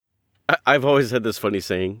I've always had this funny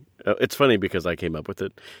saying. It's funny because I came up with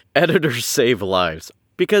it. Editors save lives.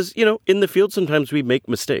 Because, in the field, sometimes we make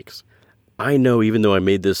mistakes. I know even though I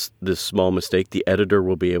made this small mistake, the editor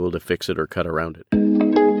will be able to fix it or cut around it.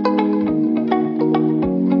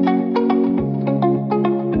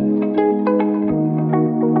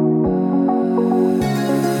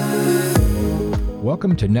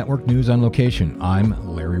 Welcome to Network News on Location.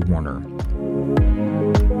 I'm Larry Warner.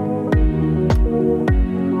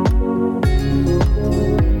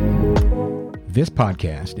 This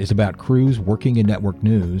podcast is about crews working in network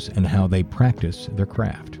news and how they practice their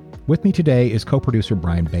craft. With me today is co-producer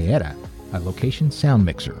Brian Bayetta, a location sound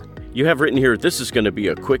mixer. You have written here, this is going to be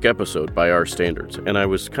a quick episode by our standards. And I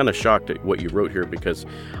was kind of shocked at what you wrote here because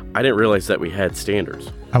I didn't realize that we had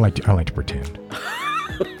standards. I like to pretend.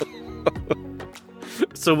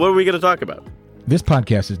 So what are we going to talk about? This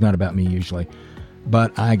podcast is not about me usually,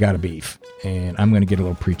 but I got a beef, and I'm going to get a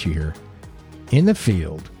little preachy here. In the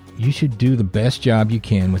field, you should do the best job you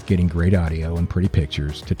can with getting great audio and pretty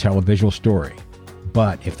pictures to tell a visual story.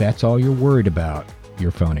 But if that's all you're worried about,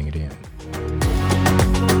 you're phoning it in.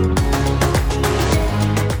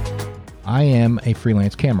 I am a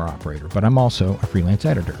freelance camera operator, but I'm also a freelance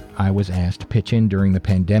editor. I was asked to pitch in during the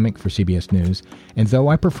pandemic for CBS News, and though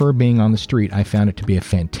I prefer being on the street, I found it to be a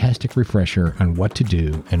fantastic refresher on what to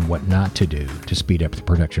do and what not to do to speed up the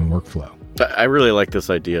production workflow. I really like this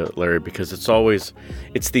idea, Larry, because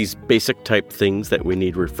it's these basic type things that we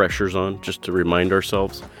need refreshers on just to remind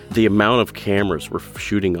ourselves. The amount of cameras we're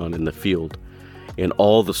shooting on in the field and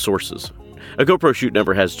all the sources. A GoPro shoot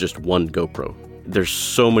never has just one GoPro. There's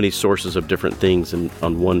so many sources of different things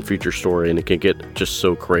on one feature story, and it can get just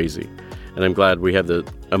so crazy. And I'm glad we have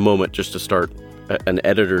a moment just to start an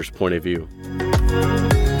editor's point of view.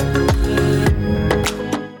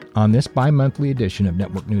 On this bi-monthly edition of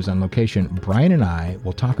Network News on Location, Brian and I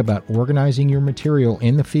will talk about organizing your material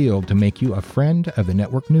in the field to make you a friend of the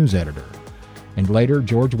network news editor. And later,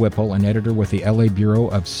 George Whipple, an editor with the LA Bureau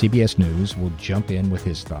of CBS News, will jump in with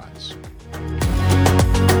his thoughts.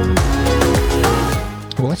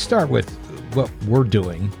 Well, let's start with what we're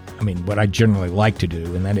doing. I mean, what I generally like to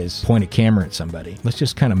do, and that is point a camera at somebody. Let's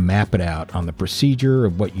just kind of map it out on the procedure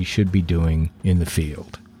of what you should be doing in the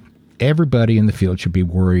field. Everybody in the field should be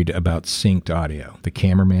worried about synced audio. The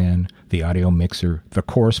cameraman, the audio mixer, the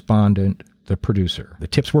correspondent, the producer. The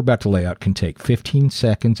tips we're about to lay out can take 15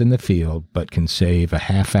 seconds in the field, but can save a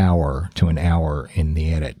half hour to an hour in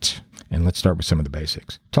the edit. And let's start with some of the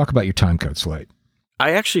basics. Talk about your timecode slate.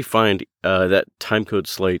 I actually find that timecode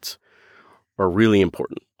slates are really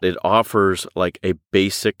important. It offers like a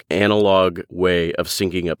basic analog way of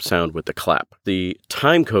syncing up sound with the clap. The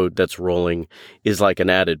timecode that's rolling is like an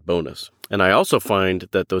added bonus. And I also find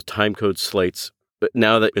that those timecode slates,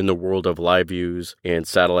 now that in the world of live views and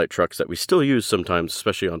satellite trucks that we still use sometimes,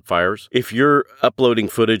 especially on fires, if you're uploading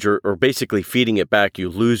footage or basically feeding it back, you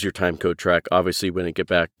lose your timecode track, obviously, when it get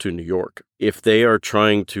back to New York. If they are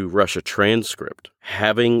trying to rush a transcript,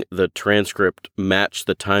 having the transcript match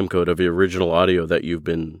the timecode of the original audio that you've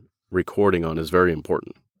been recording on is very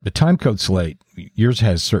important. The timecode slate, yours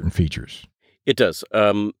has certain features. It does.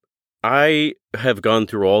 I have gone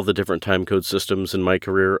through all the different timecode systems in my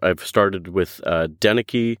career. I've started with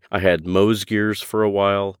Denicky. I had Mose gears for a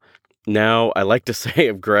while. Now, I like to say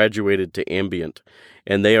I've graduated to Ambient,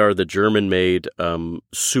 and they are the German-made,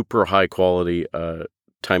 super high-quality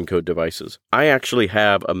timecode devices. I actually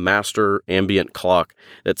have a master ambient clock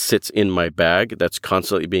that sits in my bag that's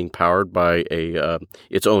constantly being powered by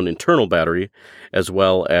its own internal battery, as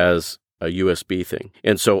well as a USB thing.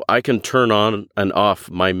 And so I can turn on and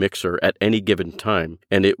off my mixer at any given time,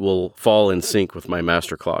 and it will fall in sync with my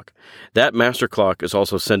master clock. That master clock is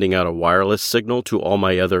also sending out a wireless signal to all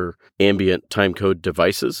my other ambient timecode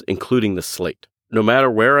devices, including the slate. No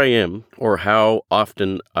matter where I am or how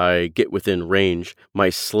often I get within range,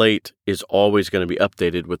 my slate is always going to be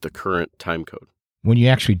updated with the current timecode. When you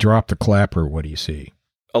actually drop the clapper, what do you see?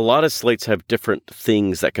 A lot of slates have different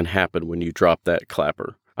things that can happen when you drop that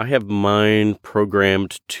clapper. I have mine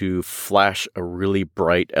programmed to flash a really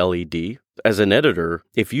bright LED. As an editor,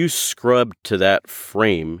 if you scrub to that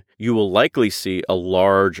frame, you will likely see a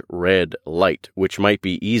large red light, which might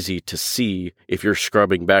be easy to see if you're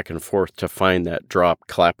scrubbing back and forth to find that drop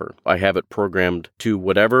clapper. I have it programmed to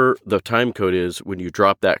whatever the time code is when you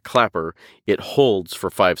drop that clapper, it holds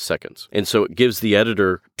for 5 seconds. And so it gives the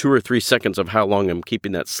editor 2 or 3 seconds of how long I'm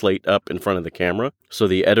keeping that slate up in front of the camera. So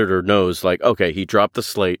the editor knows, like, okay, he dropped the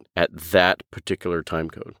slate at that particular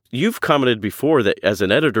time code. You've commented before that as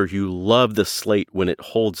an editor, you love the slate when it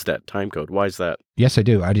holds that time code. Why is that? Yes, I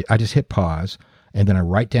do. I just hit pause, and then I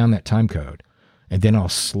write down that time code. and then I'll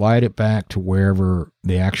slide it back to wherever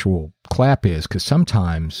the actual clap is, because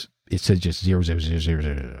sometimes it says just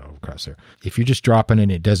 00000 across there. If you're just dropping it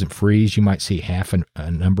and it doesn't freeze, you might see half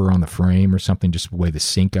a number on the frame or something, just the way the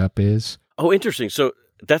sync up is. Oh, interesting. So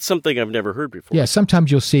that's something I've never heard before. Yeah,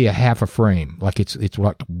 sometimes you'll see a half a frame, like it's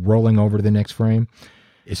like rolling over to the next frame.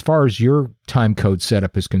 As far as your time code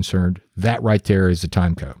setup is concerned, that right there is the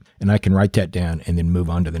time code. And I can write that down and then move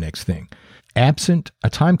on to the next thing. Absent a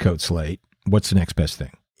time code slate, what's the next best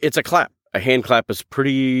thing? It's a clap. A hand clap is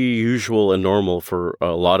pretty usual and normal for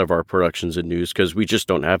a lot of our productions and news because we just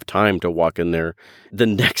don't have time to walk in there. The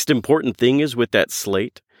next important thing is with that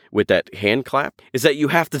slate, with that hand clap, is that you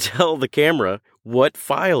have to tell the camera what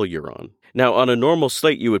file you're on. Now, on a normal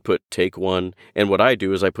slate, you would put take one, and what I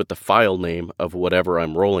do is I put the file name of whatever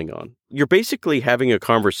I'm rolling on. You're basically having a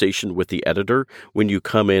conversation with the editor when you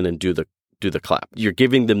come in and do the clap. You're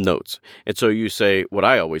giving them notes. And so you say, what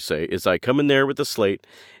I always say is I come in there with the slate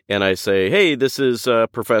and I say, hey, this is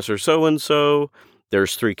Professor so-and-so.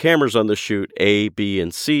 There's 3 cameras on the shoot, A, B,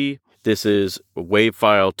 and C. This is wave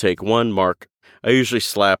file, take one, mark. I usually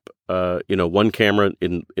slap, one camera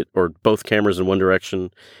or both cameras in one direction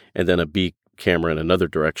and then a B camera in another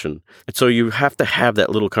direction. And so you have to have that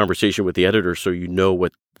little conversation with the editor so you know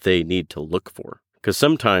what they need to look for. Because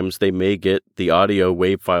sometimes they may get the audio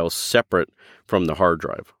wave files separate from the hard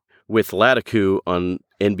drive. With Laticu on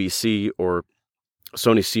NBC or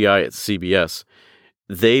Sony CI at CBS,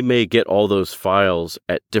 they may get all those files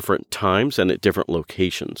at different times and at different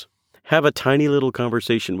locations. Have a tiny little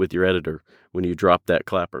conversation with your editor when you drop that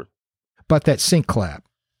clapper. But that sync clap,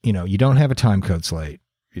 you don't have a time code slate.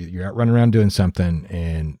 You're out running around doing something.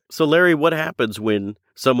 And so, Larry, what happens when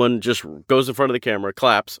someone just goes in front of the camera,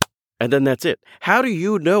 claps, and then that's it? How do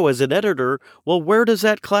you know as an editor, well, where does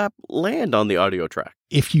that clap land on the audio track?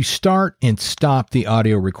 If you start and stop the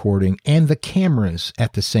audio recording and the cameras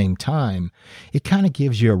at the same time, it kind of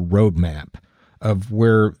gives you a roadmap of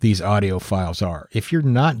where these audio files are. If you're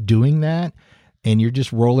not doing that and you're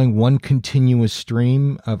just rolling one continuous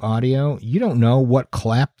stream of audio, you don't know what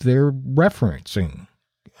clap they're referencing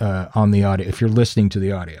on the audio if you're listening to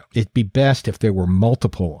the audio. It'd be best if there were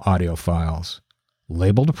multiple audio files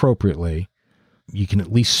labeled appropriately. You can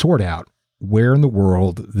at least sort out where in the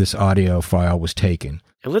world this audio file was taken.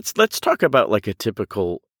 And let's talk about like a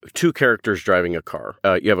typical 2 characters driving a car.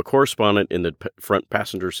 You have a correspondent in the front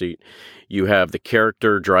passenger seat. You have the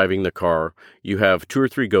character driving the car. You have 2 or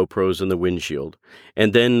 3 GoPros in the windshield.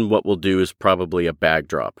 And then what we'll do is probably a bag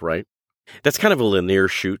drop, right? That's kind of a linear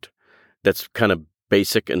shoot. That's kind of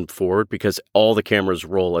basic and forward because all the cameras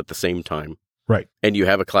roll at the same time. Right. And you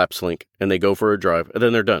have a claps link and they go for a drive and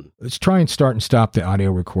then they're done. Let's try and start and stop the audio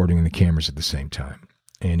recording and the cameras at the same time.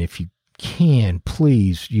 And if you can,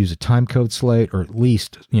 please use a time code slate or at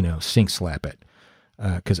least, sync slap it.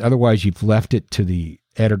 Because otherwise you've left it to the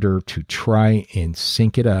editor to try and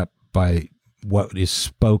sync it up by what is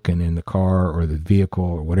spoken in the car or the vehicle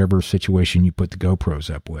or whatever situation you put the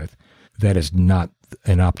GoPros up with. That is not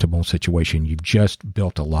an optimal situation. You've just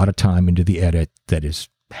built a lot of time into the edit that is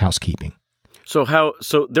housekeeping. So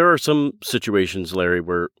there are some situations, Larry,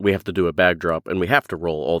 where we have to do a bag drop and we have to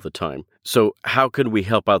roll all the time. So how can we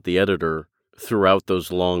help out the editor throughout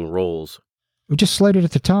those long rolls? We just slate it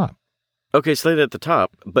at the top. Okay, slate it at the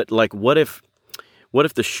top. But like, what if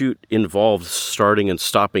the shoot involves starting and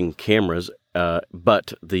stopping cameras,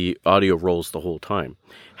 but the audio rolls the whole time?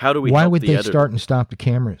 How do we? Why help would the they editor? start and stop the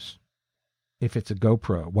cameras? If it's a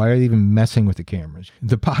GoPro, why are they even messing with the cameras?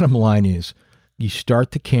 The bottom line is, you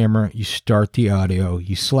start the camera, you start the audio,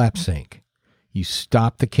 you slap sync. You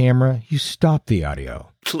stop the camera, you stop the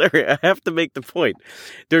audio. Larry, I have to make the point.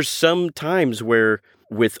 There's some times where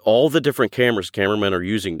with all the different cameras cameramen are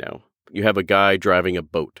using now, you have a guy driving a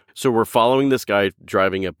boat. So we're following this guy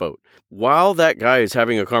driving a boat. While that guy is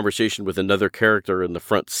having a conversation with another character in the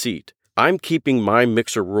front seat, I'm keeping my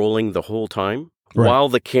mixer rolling the whole time. Right. While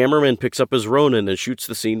the cameraman picks up his Ronin and shoots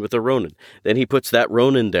the scene with a Ronin. Then he puts that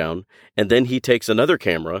Ronin down, and then he takes another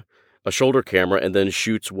camera, a shoulder camera, and then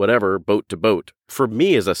shoots whatever boat to boat. For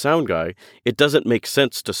me as a sound guy, it doesn't make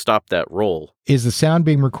sense to stop that roll. Is the sound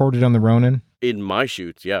being recorded on the Ronin? In my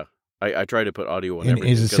shoots, yeah. I try to put audio on everything.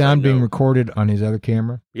 And is the sound being recorded on his other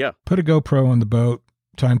camera? Yeah. Put a GoPro on the boat,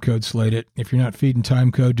 time code slate it. If you're not feeding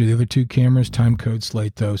time code to the other 2 cameras, time code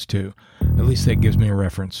slate those 2. At least that gives me a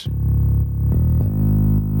reference.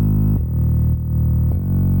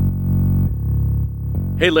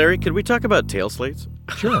 Hey, Larry, could we talk about tail slates?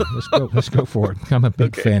 Sure, let's go for it. I'm a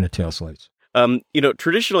big fan of tail slates.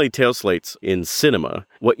 Traditionally tail slates in cinema,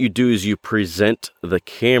 what you do is you present the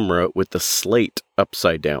camera with the slate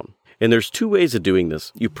upside down. And there's two ways of doing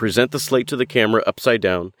this. You present the slate to the camera upside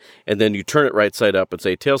down, and then you turn it right side up and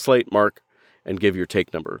say, tail slate, mark, and give your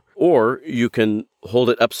take number. Or you can hold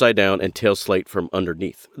it upside down and tail slate from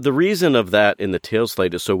underneath. The reason of that in the tail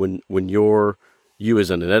slate is so when you as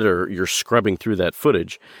an editor, you're scrubbing through that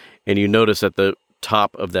footage, and you notice at the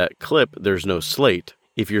top of that clip, there's no slate.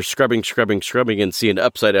 If you're scrubbing and see an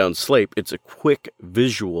upside down slate, it's a quick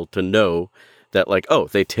visual to know that like, oh,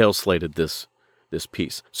 they tail slated this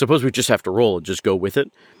piece. Suppose we just have to roll and just go with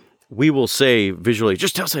it. We will say visually,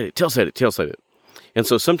 just tail slate it. And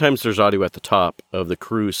so sometimes there's audio at the top of the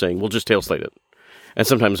crew saying, we'll just tail slate it. And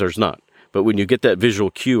sometimes there's not. But when you get that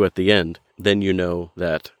visual cue at the end, then you know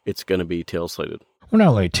that it's going to be tail slated. Well, not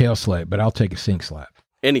only a tail slate, but I'll take a sync slap.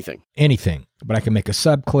 Anything. But I can make a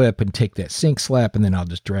sub clip and take that sync slap, and then I'll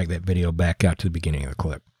just drag that video back out to the beginning of the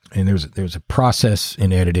clip. And there's a process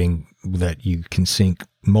in editing that you can sync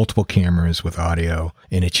multiple cameras with audio,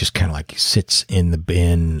 and it just kind of like sits in the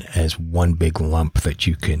bin as one big lump that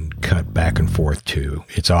you can cut back and forth to.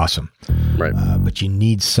 It's awesome. Right. But you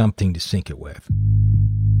need something to sync it with.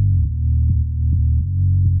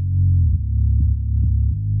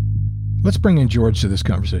 Let's bring in George to this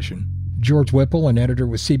conversation. George Whipple, an editor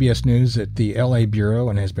with CBS News at the LA Bureau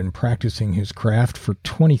and has been practicing his craft for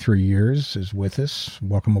 23 years, is with us.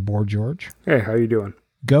 Welcome aboard, George. Hey, how you doing?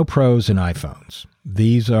 GoPros and iPhones.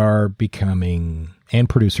 These are becoming, and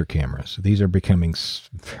producer cameras, these are becoming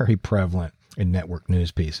very prevalent in network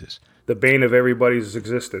news pieces. The bane of everybody's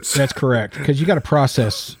existence. That's correct, because you got to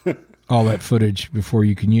process all that footage before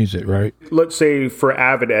you can use it, right? Let's say for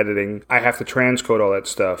Avid editing, I have to transcode all that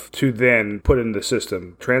stuff to then put it in the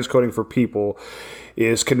system. Transcoding for people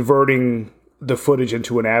is converting the footage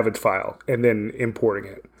into an Avid file and then importing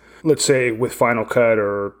it. Let's say with Final Cut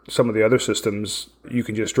or some of the other systems, you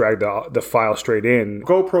can just drag the file straight in.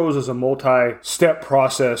 GoPros is a multi-step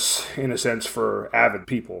process, in a sense, for Avid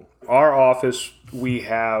people. Our office, we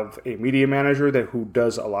have a media manager who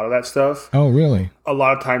does a lot of that stuff. Oh, really? A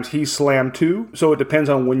lot of times he's slammed too, so it depends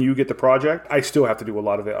on when you get the project. I still have to do a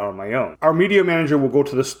lot of it on my own. Our media manager will go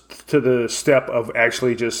to the step of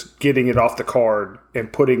actually just getting it off the card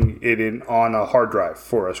and putting it in on a hard drive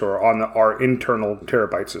for us or on our internal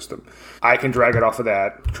terabyte system. I can drag it off of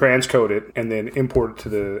that, transcode it, and then import it to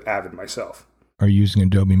the Avid myself. Are you using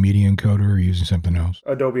Adobe Media Encoder or are you using something else?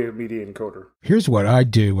 Adobe Media Encoder. Here's what I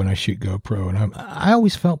do when I shoot GoPro, and I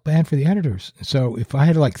always felt bad for the editors. So if I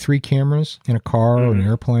had like 3 cameras in a car or an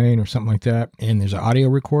airplane or something like that, and there's audio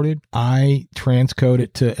recorded, I transcode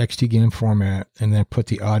it to XTGIM format and then put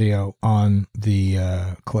the audio on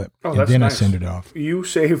the clip. Oh, and that's then nice. I send it off. You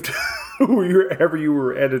saved whoever you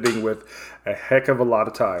were editing with a heck of a lot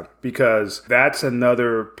of time, because that's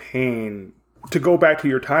another pain. To go back to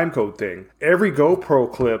your timecode thing, every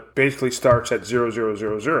GoPro clip basically starts at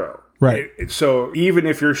 0000. Right. So even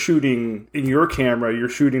if you're shooting in your camera, you're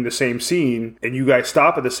shooting the same scene and you guys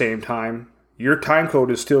stop at the same time, your time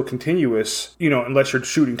code is still continuous, unless you're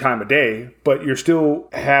shooting time of day, but you still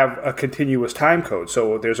have a continuous time code.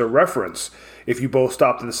 So there's a reference if you both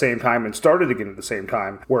stopped at the same time and started again at the same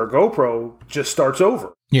time, where a GoPro just starts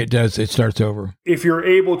over. Yeah, it does. It starts over. If you're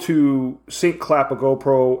able to sync clap a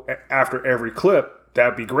GoPro after every clip,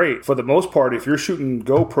 that'd be great. For the most part, if you're shooting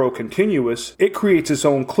GoPro continuous, it creates its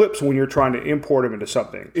own clips when you're trying to import them into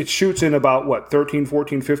something. It shoots in about, 13,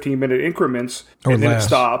 14, 15-minute increments, or and less. Then it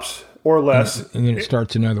stops. Or less. And then it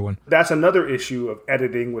starts another one. That's another issue of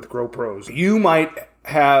editing with GoPros. You might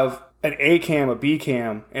have an A cam, a B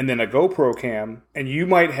cam, and then a GoPro cam, and you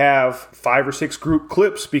might have 5 or 6 group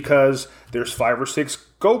clips because there's 5 or 6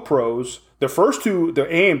 GoPros. The first two,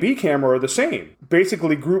 the A and B camera, are the same.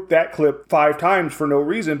 Basically group that clip 5 times for no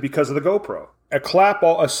reason because of the GoPro.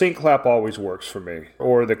 A sync clap always works for me.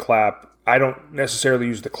 Or the clap. I don't necessarily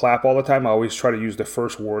use the clap all the time. I always try to use the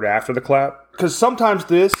first word after the clap. Because sometimes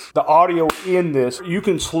the audio in this, you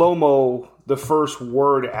can slow-mo the first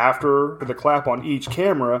word after the clap on each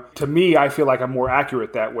camera. To me, I feel like I'm more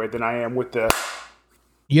accurate that way than I am with the...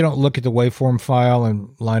 You don't look at the waveform file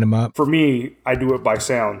and line them up? For me, I do it by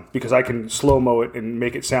sound because I can slow-mo it and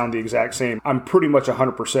make it sound the exact same. I'm pretty much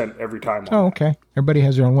 100% every time. Oh, okay. Everybody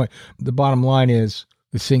has their own way. The bottom line is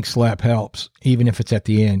the sync slap helps, even if it's at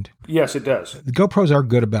the end. Yes, it does. The GoPros are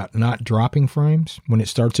good about not dropping frames when it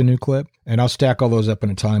starts a new clip, and I'll stack all those up in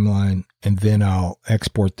a timeline, and then I'll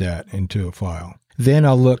export that into a file. Then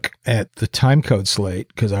I'll look at the timecode slate,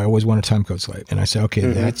 because I always want a timecode slate, and I say, okay,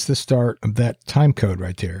 that's the start of that timecode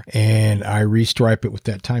right there, and I restripe it with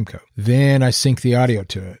that timecode. Then I sync the audio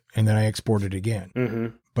to it, and then I export it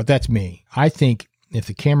again. But that's me. I think If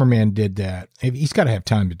the cameraman did that, he's got to have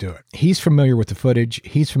time to do it. He's familiar with the footage.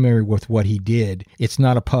 He's familiar with what he did. It's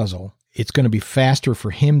not a puzzle. It's going to be faster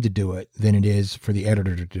for him to do it than it is for the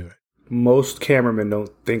editor to do it. Most cameramen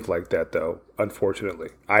don't think like that, though, unfortunately.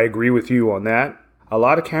 I agree with you on that. A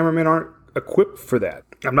lot of cameramen aren't equipped for that.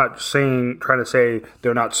 I'm not trying to say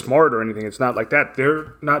they're not smart or anything. It's not like that.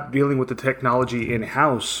 They're not dealing with the technology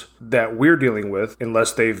in-house that we're dealing with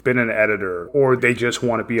unless they've been an editor or they just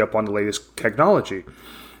want to be up on the latest technology.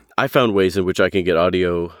 I found ways in which I can get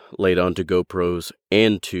audio laid onto GoPros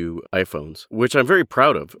and to iPhones, which I'm very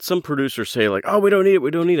proud of. Some producers say like, oh, we don't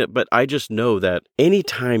need it. But I just know that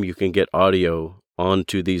anytime you can get audio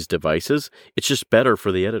onto these devices, it's just better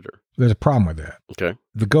for the editor. There's a problem with that. Okay.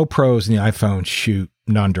 The GoPros and the iPhones shoot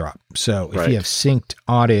non-drop. So if you have synced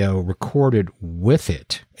audio recorded with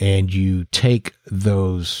it and you take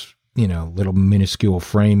those, little minuscule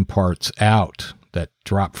frame parts out, that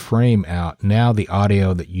drop frame out, now the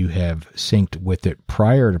audio that you have synced with it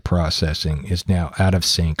prior to processing is now out of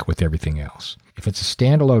sync with everything else. If it's a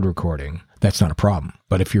standalone recording, that's not a problem.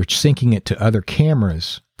 But if you're syncing it to other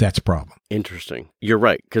cameras, that's a problem. Interesting. You're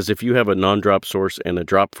right, because if you have a non-drop source and a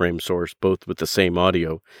drop frame source, both with the same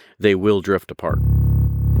audio, they will drift apart.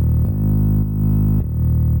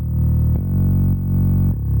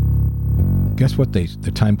 Guess what the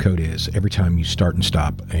time code is every time you start and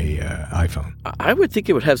stop a iPhone? I would think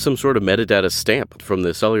it would have some sort of metadata stamp from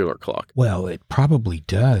the cellular clock. Well, it probably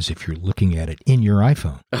does if you're looking at it in your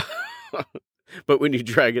iPhone. But when you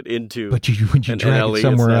drag it into when you drag it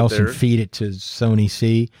somewhere else and feed it to Sony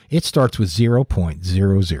C, it starts with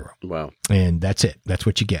 0.00. Wow. And that's it. That's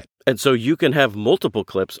what you get. And so you can have multiple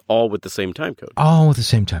clips all with the same time code. All with the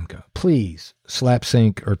same time code. Please slap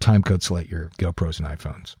sync or time code select your GoPros and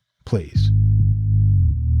iPhones. Please.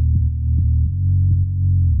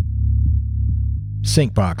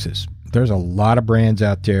 Sync boxes. There's a lot of brands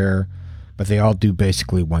out there, but they all do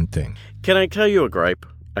basically one thing. Can I tell you a gripe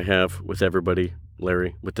I have with everybody,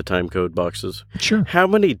 Larry, with the time code boxes? Sure. How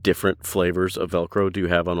many different flavors of Velcro do you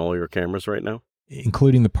have on all your cameras right now?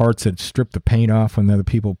 Including the parts that strip the paint off when other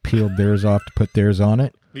people peeled theirs off to put theirs on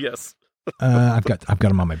it? Yes. I've got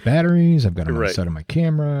them on my batteries. I've got them on the side of my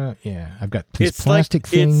camera. Yeah, I've got these plastic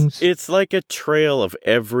things. It's like a trail of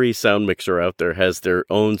every sound mixer out there has their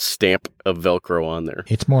own stamp of Velcro on there.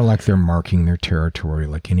 It's more like they're marking their territory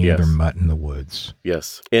like any other mutt in the woods.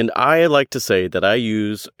 Yes. And I like to say that I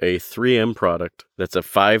use a 3M product that's a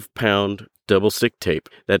 5-pound double stick tape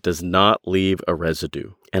that does not leave a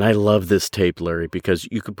residue. And I love this tape, Larry, because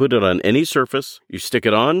you can put it on any surface. You stick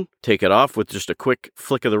it on, take it off with just a quick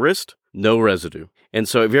flick of the wrist, no residue. And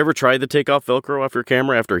so have you ever tried to take off Velcro off your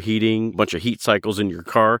camera after heating, a bunch of heat cycles in your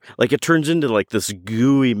car? Like, it turns into like this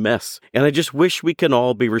gooey mess. And I just wish we can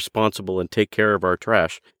all be responsible and take care of our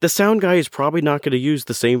trash. The sound guy is probably not going to use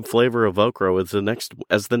the same flavor of Velcro as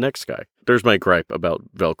the next guy. There's my gripe about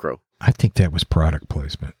Velcro. I think that was product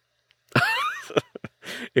placement.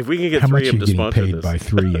 If we can get 3M to sponsor this. How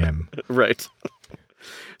much are you getting paid by 3M? Right.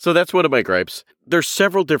 So that's one of my gripes. There's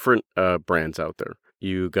several different brands out there.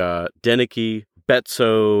 You got Denicky,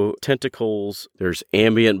 Betso, Tentacles, there's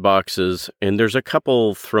ambient boxes, and there's a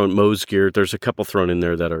couple Moe's Gear. There's a couple thrown in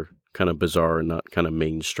there that are kind of bizarre and not kind of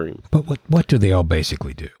mainstream. But what do they all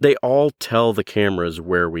basically do? They all tell the cameras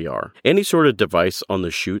where we are. Any sort of device on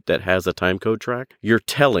the shoot that has a timecode track, you're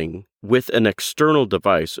telling with an external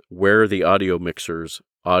device where the audio mixer's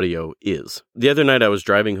audio is. The other night I was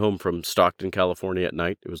driving home from Stockton, California at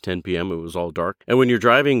night. It was 10 p.m. It was all dark. And when you're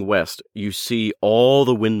driving west, you see all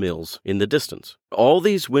the windmills in the distance. All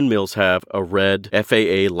these windmills have a red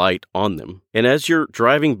FAA light on them. And as you're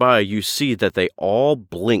driving by, you see that they all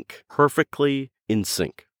blink perfectly in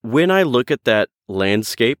sync. When I look at that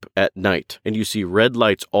landscape at night and you see red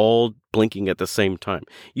lights all blinking at the same time,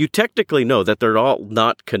 you technically know that they're all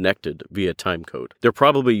not connected via timecode. They're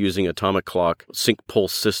probably using atomic clock sync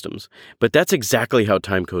pulse systems, but that's exactly how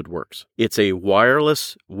timecode works. It's a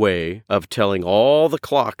wireless way of telling all the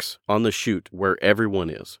clocks on the shoot where everyone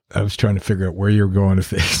is. I was trying to figure out where you're going with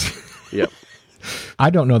this. Yep. I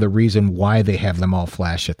don't know the reason why they have them all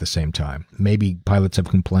flash at the same time. Maybe pilots have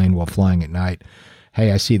complained while flying at night,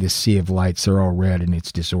 hey, I see this sea of lights, they're all red and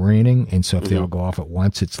it's disorienting. And so if they all go off at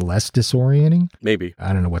once, it's less disorienting. Maybe.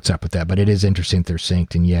 I don't know what's up with that, but it is interesting that they're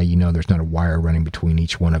synced. And yeah, there's not a wire running between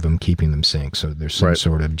each one of them keeping them synced. So there's some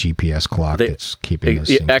sort of GPS clock that's keeping those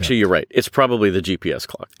synced Actually, up. You're right. It's probably the GPS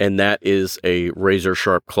clock. And that is a razor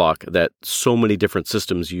sharp clock that so many different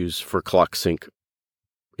systems use for clock sync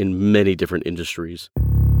in many different industries.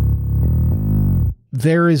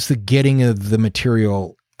 There is the getting of the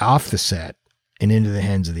material off the set. and into the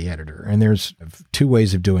hands of the editor. And there's two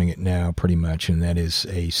ways of doing it now, pretty much, and that is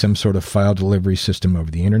some sort of file delivery system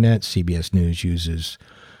over the internet. CBS News uses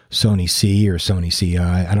Sony C or Sony CI.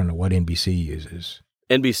 I don't know what NBC uses.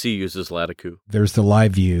 NBC uses Latitude. There's the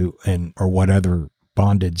live view, or what other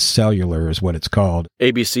bonded cellular is what it's called.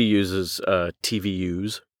 ABC uses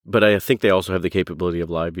TVUs, but I think they also have the capability of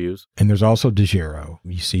live views. And there's also DeGiro.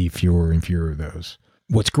 You see fewer and fewer of those.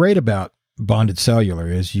 What's great about bonded cellular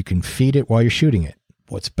is you can feed it while you're shooting it.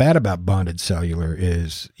 What's bad about bonded cellular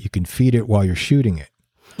is you can feed it while you're shooting it.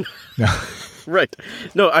 Now, right.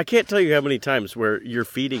 No, I can't tell you how many times where you're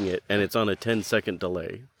feeding it and it's on a 10-second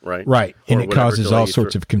delay, right? Right. Or And it causes all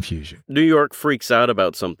sorts of confusion. New York freaks out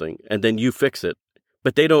about something and then you fix it,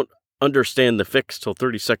 but they don't understand the fix till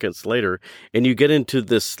 30 seconds later. And you get into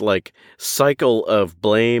this like cycle of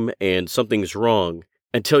blame and something's wrong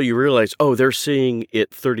until you realize, oh, they're seeing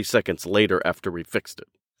it 30 seconds later after we fixed it.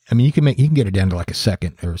 I mean, you can get it down to like a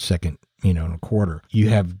second or a second, and a quarter. You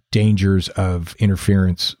have dangers of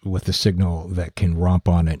interference with the signal that can romp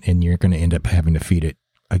on it, and you're going to end up having to feed it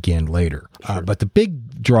again later. Sure. But the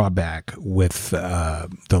big drawback with the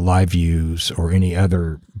live views or any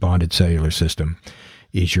other bonded cellular system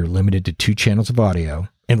is you're limited to 2 channels of audio,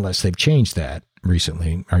 unless they've changed that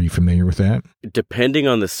recently. Are you familiar with that? Depending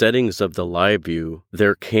on the settings of the live view,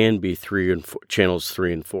 there can be channels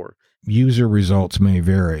 3 and 4. User results may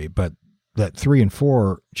vary, but that 3 and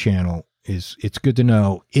 4 channel it's good to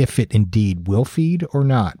know if it indeed will feed or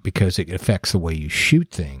not, because it affects the way you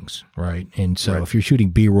shoot things, right? And so if you're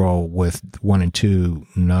shooting B-roll with 1 and 2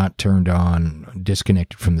 not turned on,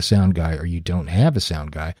 disconnected from the sound guy, or you don't have a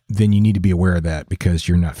sound guy, then you need to be aware of that because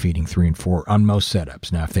you're not feeding 3 and 4 on most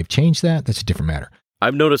setups. Now, if they've changed that, that's a different matter.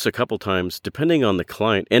 I've noticed a couple times, depending on the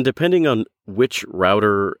client and depending on which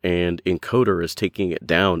router and encoder is taking it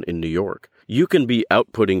down in New York, you can be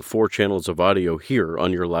outputting 4 channels of audio here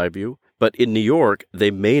on your live view, but in New York,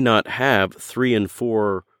 they may not have 3 and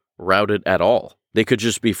 4 routed at all. They could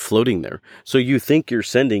just be floating there. So you think you're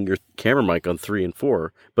sending your camera mic on 3 and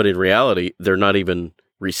 4, but in reality, they're not even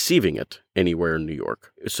receiving it anywhere in New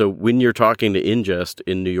York. So when you're talking to ingest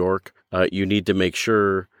in New York, you need to make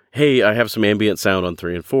sure, hey, I have some ambient sound on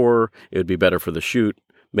 3 and 4. It would be better for the shoot.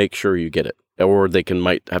 Make sure you get it. Or they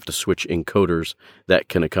might have to switch encoders that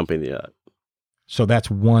can accompany that. So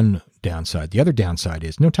that's one downside. The other downside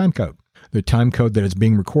is no time code. The time code that is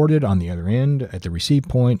being recorded on the other end at the receive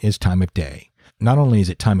point is time of day. Not only is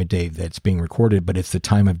it time of day that's being recorded, but it's the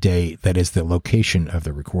time of day that is the location of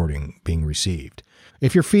the recording being received.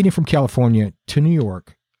 If you're feeding from California to New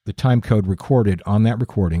York, the time code recorded on that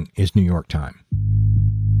recording is New York time.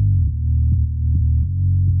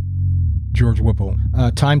 George Whipple,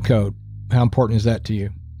 time code, how important is that to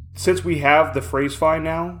you? Since we have the phrase find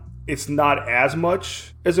now, it's not as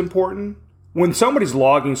much as important. When somebody's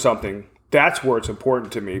logging something, that's where it's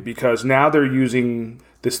important to me, because now they're using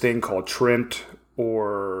this thing called Trent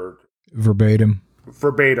or Verbatim,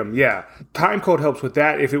 yeah. Time code helps with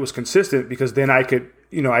that if it was consistent, because then I can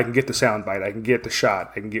get the sound bite, I can get the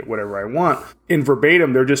shot, I can get whatever I want. In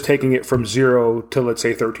Verbatim, they're just taking it from 0 to, let's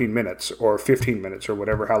say, 13 minutes or 15 minutes or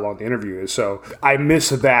whatever, how long the interview is. So I miss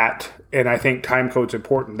that, and I think time code's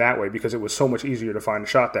important that way because it was so much easier to find a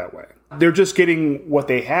shot that way. They're just getting what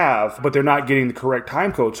they have, but they're not getting the correct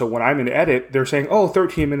time code. So when I'm in edit, they're saying,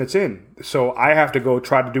 13 minutes in. So I have to go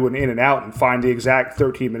try to do an in and out and find the exact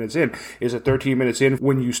 13 minutes in. Is it 13 minutes in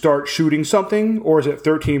when you start shooting something, or is it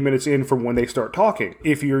 13 minutes in from when they start talking?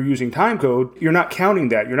 If you're using time code, you're not counting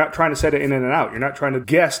that. You're not trying to set it in and out. You're not trying to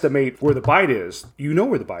guesstimate where the byte is. You know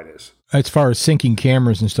where the byte is. As far as syncing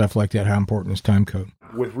cameras and stuff like that, how important is time code?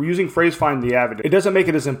 With using phrase find the Avid, it doesn't make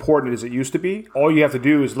it as important as it used to be. All you have to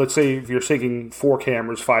do is, let's say if you're syncing 4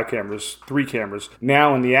 cameras, 5 cameras, 3 cameras,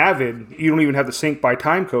 now in the Avid, you don't even have to sync by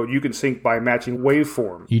time code. You can sync by matching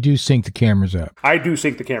waveform. You do sync the cameras up. I do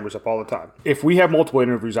sync the cameras up all the time. If we have multiple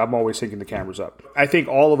interviews, I'm always syncing the cameras up. I think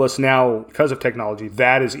all of us now, because of technology,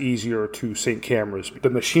 that is easier to sync cameras. The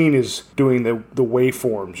machine is doing the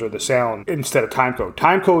waveforms or the sound instead of time code.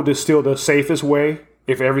 Time code is still the safest way.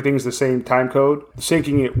 If everything's the same time code,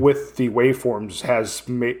 syncing it with the waveforms has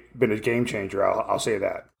been a game changer. I'll say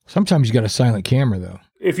that. Sometimes you got a silent camera, though.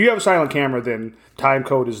 If you have a silent camera, then time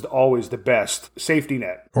code is always the best safety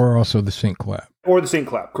net. Or also the sync clap. Or the sync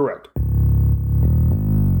clap, correct.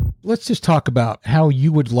 Let's just talk about how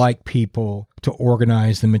you would like people to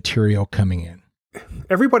organize the material coming in.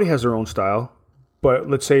 Everybody has their own style. But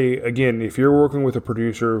let's say, again, if you're working with a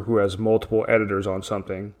producer who has multiple editors on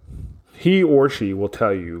something, he or she will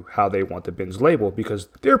tell you how they want the bins labeled because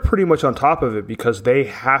they're pretty much on top of it because they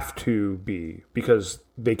have to be, because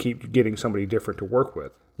they keep getting somebody different to work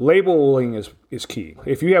with. Labeling is key.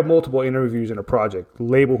 If you have multiple interviews in a project,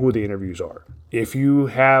 label who the interviews are. If you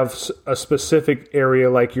have a specific area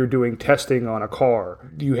like you're doing testing on a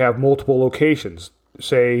car, you have multiple locations,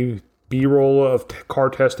 say B-roll of car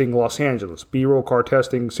testing Los Angeles, B-roll car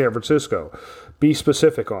testing San Francisco. Be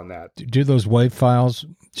specific on that. Do those WAV files,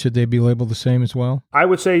 should they be labeled the same as well? I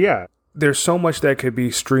would say, yeah. There's so much that could be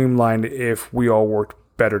streamlined if we all worked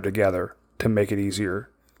better together to make it easier.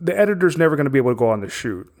 The editor's never going to be able to go on the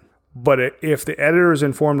shoot. But if the editor is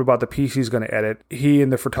informed about the piece he's going to edit, he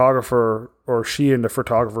and the photographer or she and the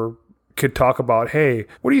photographer could talk about, hey,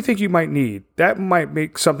 what do you think you might need? That might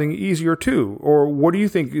make something easier too. Or what do you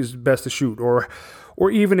think is best to shoot? Or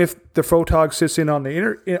even if the photog sits in on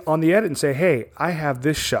the edit and say, hey, I have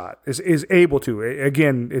this shot, is able to.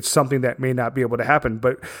 Again, it's something that may not be able to happen.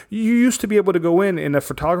 But you used to be able to go in and a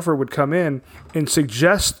photographer would come in and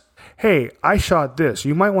suggest, hey, I shot this.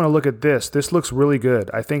 You might want to look at this. This looks really good.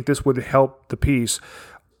 I think this would help the piece.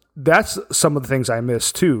 That's some of the things I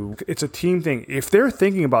miss too. It's a team thing. If they're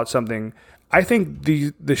thinking about something, I think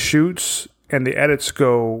the shoots and the edits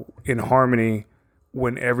go in harmony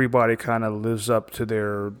when everybody kind of lives up to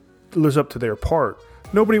their part.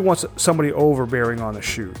 Nobody wants somebody overbearing on a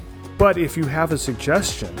shoot. But if you have a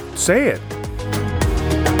suggestion, say it.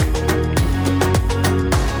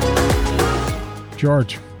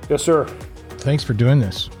 George. Yes, sir. Thanks for doing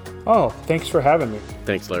this. Oh, thanks for having me.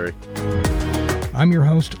 Thanks, Larry. I'm your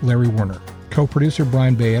host, Larry Warner. Co-producer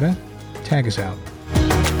Brian Bayetta. Tag us out.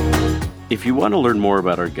 If you want to learn more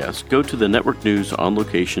about our guest, go to the Network News On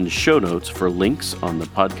Location show notes for links on the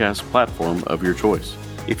podcast platform of your choice.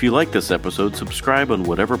 If you like this episode, subscribe on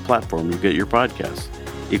whatever platform you get your podcasts.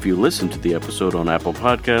 If you listen to the episode on Apple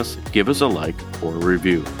Podcasts, give us a like or a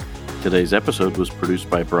review. Today's episode was produced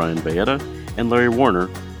by Brian Bayetta and Larry Warner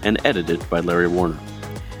and edited by Larry Warner.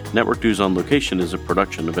 Network News On Location is a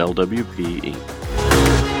production of LWP Inc.